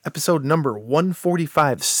Episode number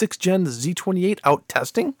 145, 6th Gen Z28 out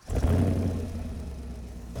testing.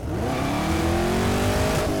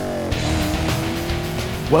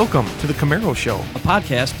 Welcome to the Camaro Show, a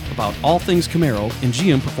podcast about all things Camaro and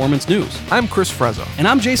GM performance news. I'm Chris Frezza. And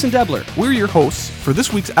I'm Jason Debler. We're your hosts for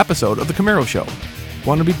this week's episode of the Camaro Show.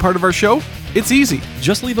 Want to be part of our show? It's easy.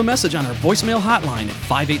 Just leave a message on our voicemail hotline at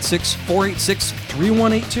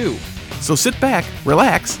 586-486-3182. So sit back,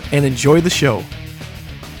 relax, and enjoy the show.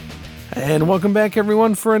 And welcome back,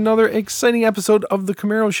 everyone, for another exciting episode of the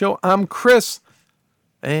Camaro Show. I'm Chris.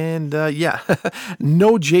 And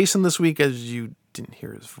no Jason this week, as you didn't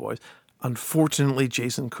hear his voice. Unfortunately,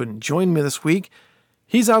 Jason couldn't join me this week.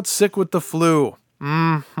 He's out sick with the flu.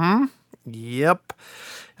 Yep.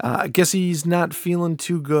 I guess he's not feeling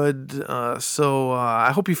too good. So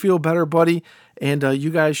I hope you feel better, buddy. And you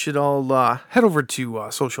guys should all head over to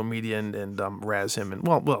social media and razz him. And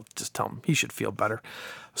well, just tell him he should feel better,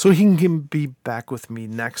 so he can be back with me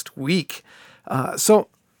next week. So,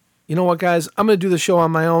 you know what, guys? I'm going to do the show on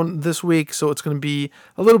my own this week, so it's going to be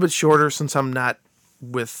a little bit shorter since I'm not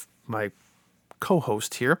with my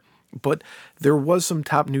co-host here. But there was some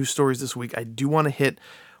top news stories this week I do want to hit.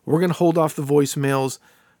 We're going to hold off the voicemails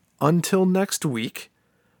until next week,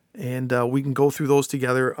 and we can go through those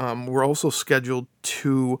together. We're also scheduled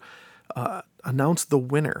to announce the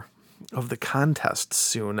winner of the contest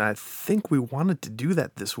soon. I think we wanted to do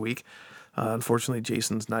that this week. Unfortunately,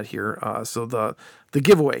 Jason's not here. So the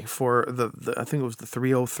giveaway for the I think it was the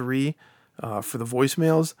 303 for the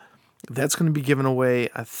voicemails, that's going to be given away,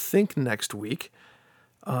 I think, next week.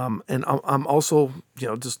 And I'm also,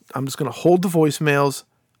 I'm just going to hold the voicemails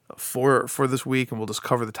for this week, and we'll just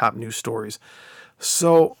cover the top news stories.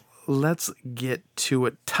 So let's get to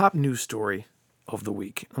it. Top news story of the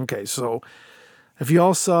week. Okay, so if you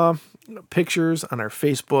all saw pictures on our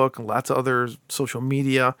Facebook and lots of other social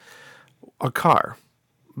media, a car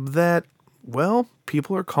that, well,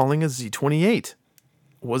 people are calling a Z28.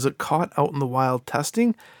 Was it caught out in the wild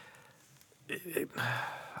testing?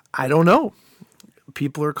 I don't know.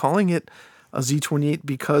 People are calling it a Z28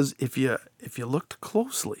 because if you looked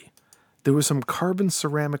closely, there was some carbon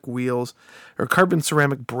ceramic wheels or carbon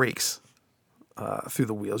ceramic brakes through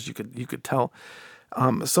the wheels. You could tell.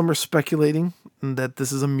 Some are speculating that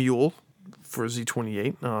this is a mule for a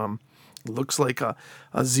Z28. Looks like a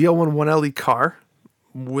ZL1 1LE car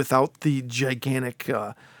without the gigantic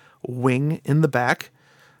wing in the back.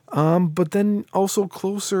 But then also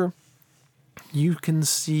closer, you can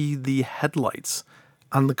see the headlights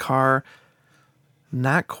on the car.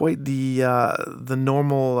 Not quite the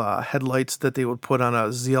normal headlights that they would put on a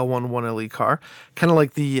ZL1 1LE car. Kind of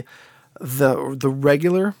like the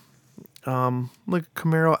regular like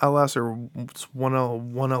Camaro LS or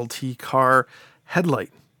 1LT car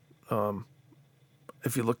headlight.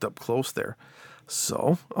 If you looked up close there.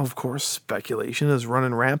 So, of course, speculation is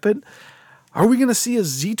running rampant. Are we going to see a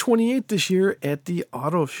Z28 this year at the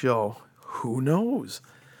auto show? Who knows?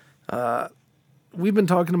 We've been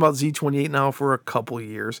talking about Z28 now for a couple of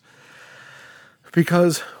years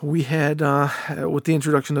because we had, with the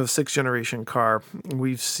introduction of the 6th generation car,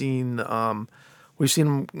 we've seen them,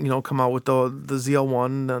 come out with the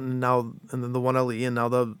ZL1 and then the 1LE and now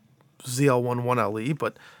the ZL1 1LE,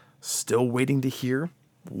 but still waiting to hear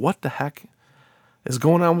what the heck is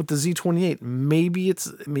going on with the Z28. Maybe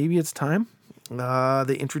it's time.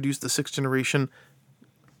 They introduced the 6th generation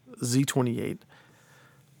Z28,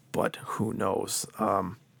 but who knows?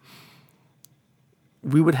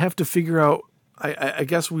 We would have to figure out. I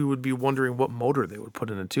guess we would be wondering what motor they would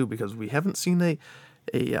put in it too, because we haven't seen a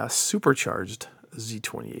supercharged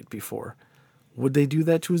Z28 before. Would they do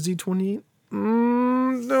that to a Z28?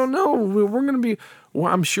 No.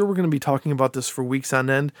 I'm sure we're going to be talking about this for weeks on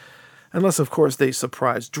end, unless, of course, they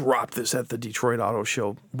surprise drop this at the Detroit Auto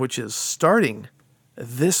Show, which is starting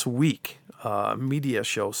this week. Media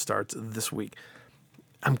show starts this week.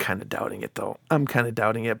 I'm kind of doubting it, though.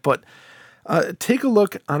 But take a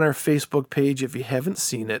look on our Facebook page if you haven't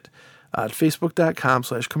seen it. At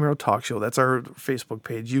facebook.com/Camaro Talk Show. That's our Facebook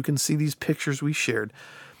page. You can see these pictures we shared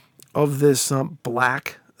of this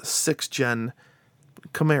black 6th gen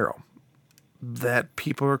Camaro that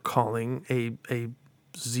people are calling a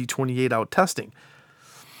Z28 out testing.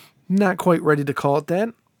 Not quite ready to call it that.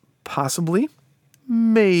 Possibly.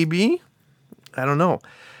 Maybe. I don't know.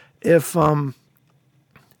 If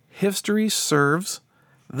history serves,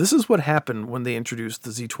 this is what happened when they introduced the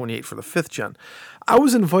Z28 for the 5th gen. I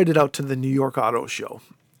was invited out to the New York Auto Show.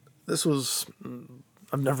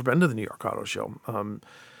 I've never been to the New York Auto Show.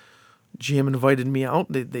 GM invited me out.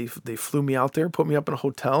 They flew me out there, put me up in a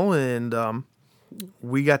hotel, and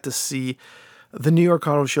we got to see the New York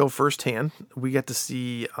Auto Show firsthand. We got to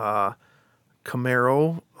see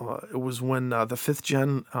Camaro. It was when the fifth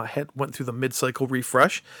gen went through the mid-cycle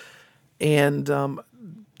refresh, and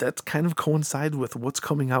that's kind of coincided with what's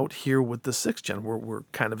coming out here with the sixth gen. We're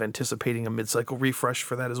kind of anticipating a mid-cycle refresh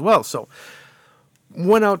for that as well. So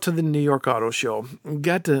went out to the New York Auto Show,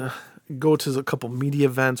 got to go to a couple media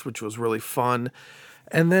events, which was really fun.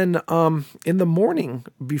 And then in the morning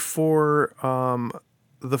before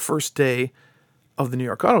the first day of the New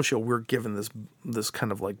York Auto Show, we're given this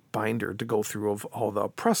kind of like binder to go through of all the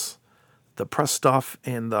press stuff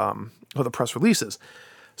and all the press releases.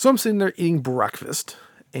 So I'm sitting there eating breakfast,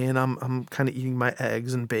 and I'm kind of eating my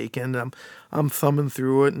eggs and bacon. And I'm thumbing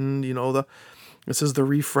through it, and it says the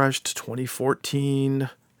refreshed 2014,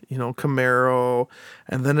 Camaro,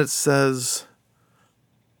 and then it says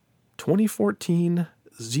 2014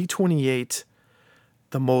 Z28,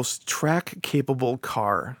 the most track-capable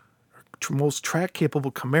car, most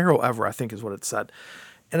track-capable Camaro ever, I think is what it said.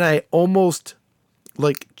 And I almost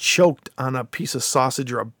choked on a piece of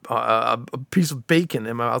sausage or a piece of bacon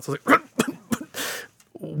in my mouth. I was like,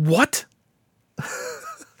 what?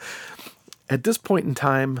 At this point in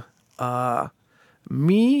time,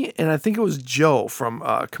 me and I think it was Joe from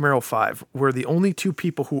Camaro 5 were the only two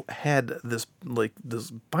people who had this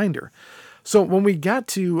binder. So when we got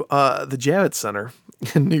to the Javits Center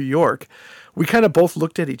in New York, we kind of both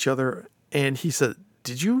looked at each other, and he said,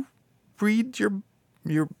 "Did you read your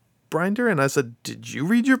binder?" And I said, "Did you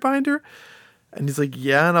read your binder?" And he's like,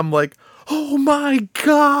 "Yeah." And I'm like, "Oh my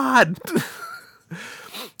God."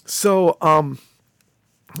 So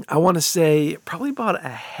I want to say probably about a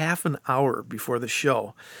half an hour before the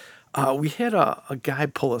show, we had a guy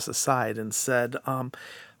pull us aside and said,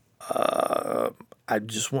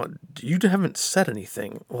 you haven't said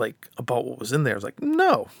anything about what was in there. I was like,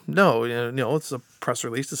 no, it's a press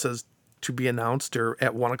release that says to be announced or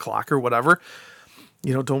at 1:00 or whatever.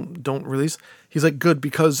 Don't release. He's like, good,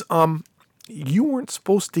 because you weren't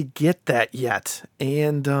supposed to get that yet,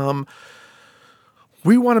 and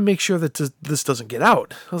we want to make sure that this doesn't get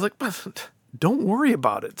out. I was like, but don't worry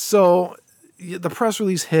about it. So the press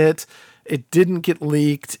release hit. It didn't get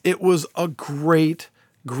leaked. It was a great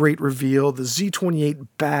reveal. The Z28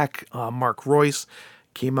 back, Mark Royce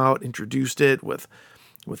came out, introduced it with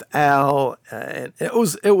Al, and it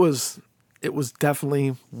was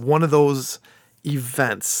definitely one of those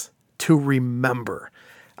events to remember.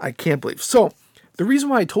 I can't believe. So the reason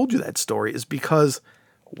why I told you that story is because,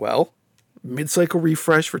 well, mid-cycle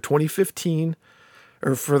refresh for 2015,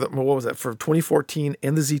 or for 2014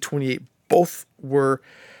 and the Z28,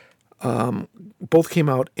 both came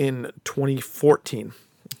out in 2014.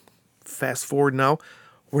 Fast forward now,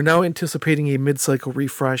 we're now anticipating a mid-cycle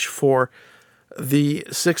refresh for the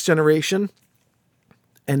sixth generation,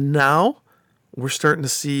 and now we're starting to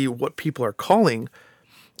see what people are calling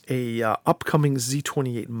a upcoming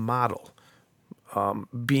Z28 model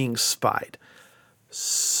being spied.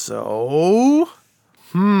 So,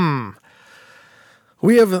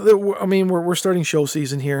 we're starting show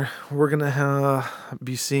season here. We're gonna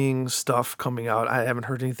be seeing stuff coming out. I haven't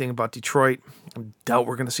heard anything about Detroit. I doubt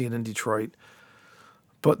we're gonna see it in Detroit.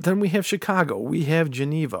 But then we have Chicago, we have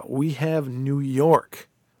Geneva, we have New York.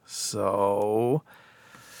 So,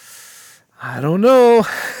 I don't know.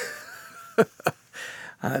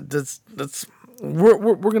 We're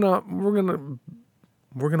gonna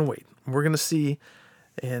wait. We're gonna see,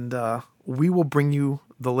 and we will bring you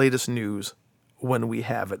the latest news when we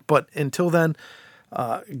have it. But until then,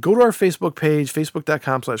 go to our Facebook page,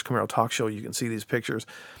 facebook.com/Camaro Talk Show. You can see these pictures.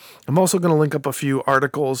 I'm also going to link up a few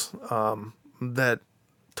articles that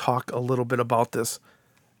talk a little bit about this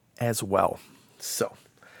as well. So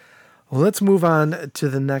let's move on to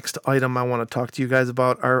the next item I want to talk to you guys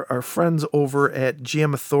about. Our friends over at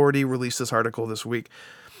GM Authority released this article this week,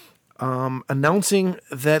 announcing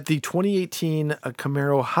that the 2018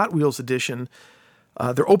 Camaro Hot Wheels edition,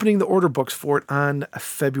 they're opening the order books for it on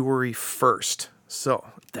February 1st. So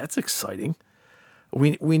that's exciting.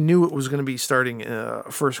 We knew it was going to be starting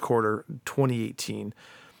first quarter 2018,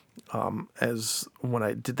 as when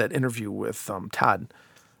I did that interview with Todd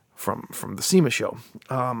from the SEMA show.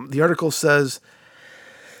 The article says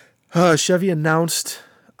Chevy announced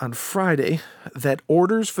on Friday that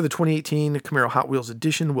orders for the 2018 Camaro Hot Wheels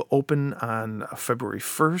edition will open on February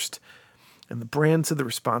 1st. And the brand said the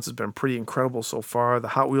response has been pretty incredible so far. The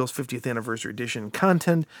Hot Wheels 50th Anniversary Edition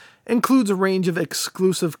content includes a range of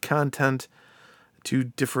exclusive content to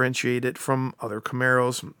differentiate it from other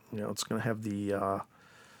Camaros. It's going to have the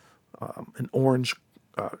an orange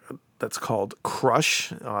that's called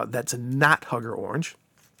Crush. That's a not Hugger orange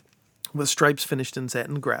with stripes finished in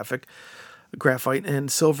satin graphic. graphite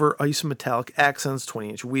and silver ice metallic accents,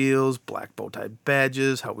 20-inch wheels, black bow tie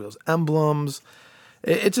badges, Hot Wheels emblems.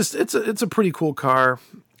 It's a pretty cool car.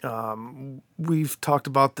 We've talked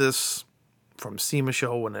about this from SEMA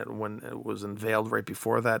show when it was unveiled right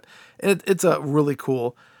before that. It's a really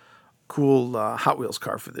cool Hot Wheels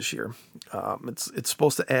car for this year. It's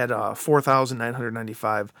supposed to add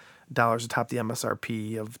 $4,995 atop the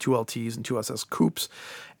MSRP of 2 LTs and 2 SS coupes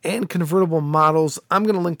and convertible models. I'm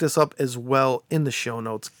going to link this up as well in the show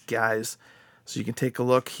notes, guys, so you can take a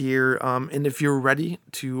look here. And if you're ready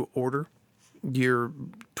to order your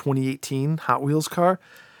 2018 Hot Wheels car,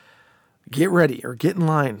 get ready or get in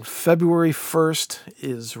line. February 1st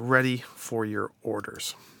is ready for your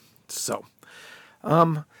orders. So,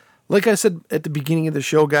 like I said at the beginning of the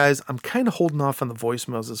show, guys, I'm kind of holding off on the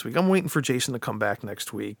voicemails this week. I'm waiting for Jason to come back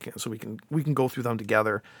next week so we can go through them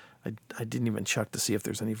together. I didn't even check to see if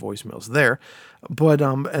there's any voicemails there, but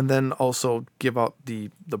and then also give out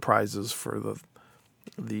the prizes for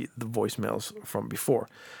the voicemails from before.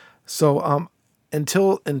 So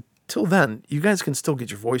until then, you guys can still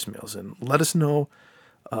get your voicemails in. Let us know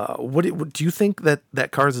what do you think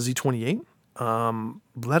that car is a Z28?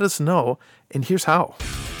 Let us know, and here's how.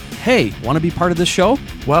 Hey, want to be part of this show?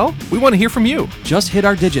 Well, we want to hear from you. Just hit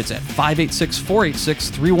our digits at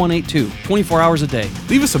 586-486-3182, 24 hours a day.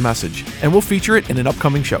 Leave us a message, and we'll feature it in an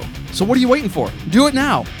upcoming show. So what are you waiting for? Do it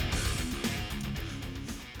now.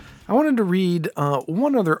 I wanted to read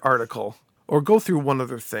one other article, or go through one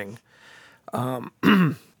other thing,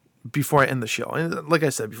 before I end the show. And like I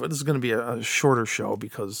said before, this is going to be a shorter show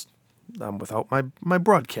because I'm without my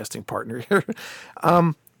broadcasting partner here.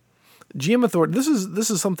 GM Authority, this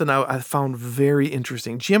is something I found very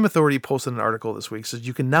interesting. GM Authority posted an article this week, says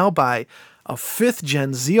you can now buy a 5th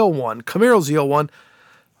gen Z01, Camaro Z01,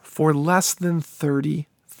 for less than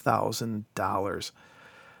 $30,000.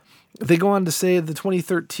 They go on to say the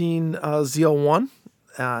 2013 Z01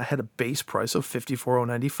 had a base price of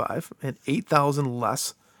 $54,095 and $8,000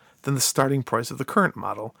 less than the starting price of the current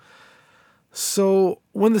model. So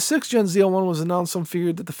when the 6th gen Z01 was announced, some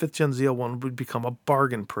figured that the 5th gen Z01 would become a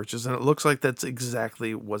bargain purchase, and it looks like that's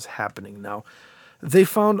exactly what's happening now. They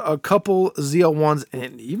found a couple Z01s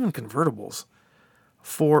and even convertibles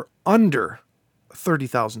for under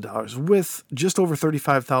 $30,000 with just over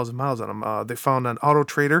 35,000 miles on them. They found on Auto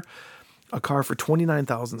Trader a car for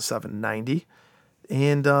 $29,790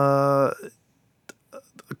 and a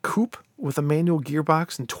coupe with a manual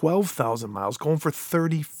gearbox and 12,000 miles going for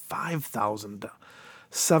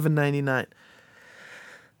 $35,799.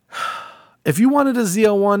 If you wanted a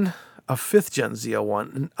Z01, a 5th gen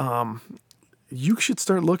Z01, you should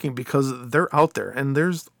start looking because they're out there and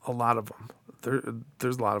there's a lot of them.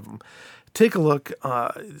 There's a lot of them. Take a look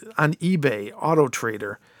on eBay, Auto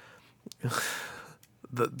Trader.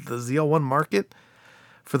 The Z01 market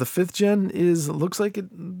for the 5th gen looks like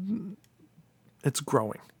it's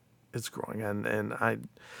growing. It's growing, and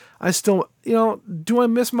I still, do I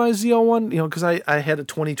miss my Z01? Because I had a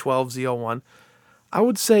 2012 Z01. I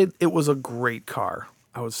would say it was a great car.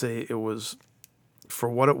 I would say it was, for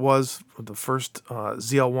what it was, the first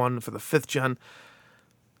Z01 for the 5th gen,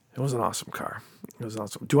 it was an awesome car. It was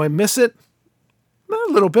awesome. Do I miss it? A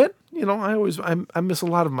little bit. I miss a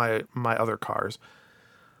lot of my other cars.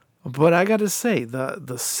 But I got to say, the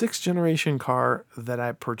 6th generation car that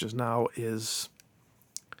I purchased now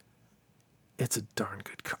it's a darn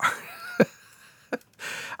good car.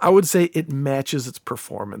 I would say it matches its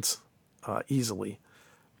performance easily.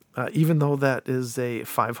 Even though that is a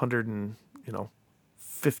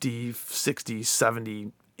 550, 60,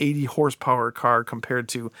 70, 80 horsepower car compared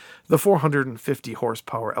to the 450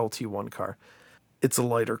 horsepower LT1 car. It's a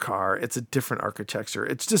lighter car. It's a different architecture.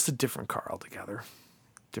 It's just a different car altogether.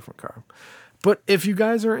 Different car. But if you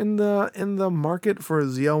guys are in the market for a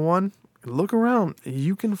Z01, look around.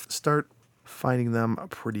 You can start finding them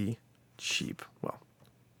pretty cheap. Well,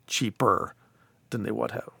 cheaper than they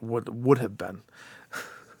would have been.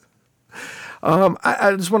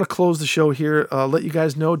 I just want to close the show here. Let you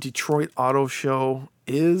guys know Detroit Auto Show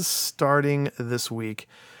is starting this week.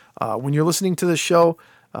 When you're listening to the show,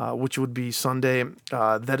 which would be Sunday,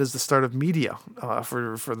 that is the start of media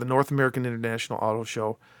for the North American International Auto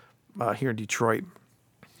Show here in Detroit.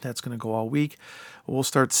 That's going to go all week. We'll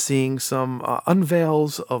start seeing some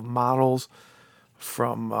unveils of models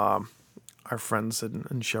from our friends in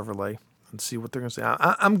Chevrolet and see what they're going to say.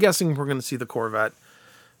 I'm guessing we're going to see the Corvette,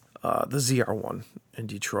 the ZR1 in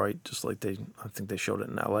Detroit, just like I think they showed it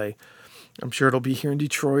in LA. I'm sure it'll be here in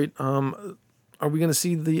Detroit. Are we going to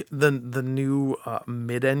see the new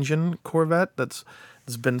mid-engine Corvette that's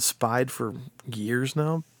been spied for years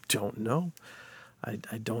now? Don't know. I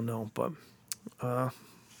don't know, but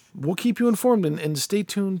we'll keep you informed, and stay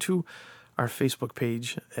tuned to our Facebook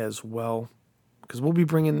page as well, because we'll be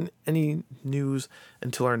bringing any news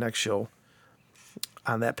until our next show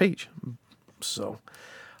on that page. So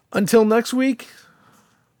until next week,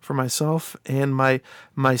 for myself and my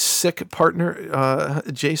sick partner,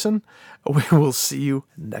 Jason, we will see you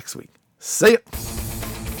next week. See ya.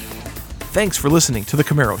 Thanks for listening to The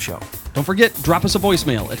Camaro Show. Don't forget, drop us a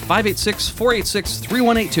voicemail at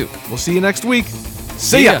 586-486-3182. We'll see you next week.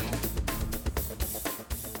 See ya.